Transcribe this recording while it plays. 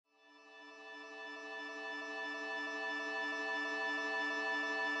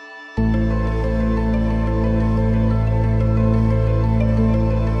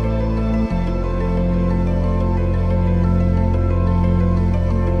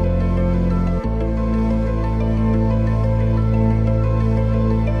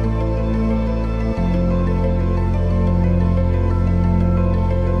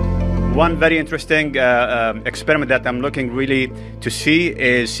one very interesting experiment that I'm looking really to see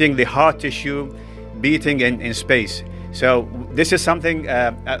is seeing the heart tissue beating in space. So this is something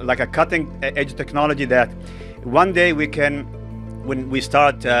like a cutting edge technology that one day we can, when we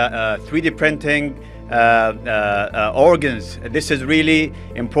start 3D printing organs, this is really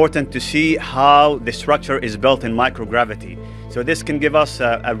important to see how the structure is built in microgravity. So this can give us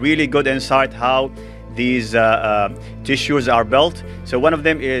a really good insight how these tissues are built. So one of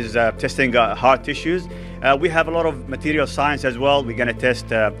them is testing heart tissues. We have a lot of material science as well. We're going to test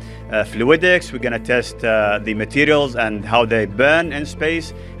fluidics. We're going to test the materials and how they burn in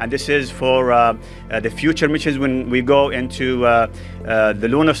space. And this is for the future missions when we go into the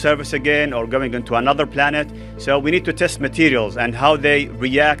lunar surface again or going into another planet. So we need to test materials and how they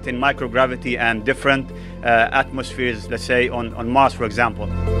react in microgravity and different atmospheres, let's say on Mars, for example.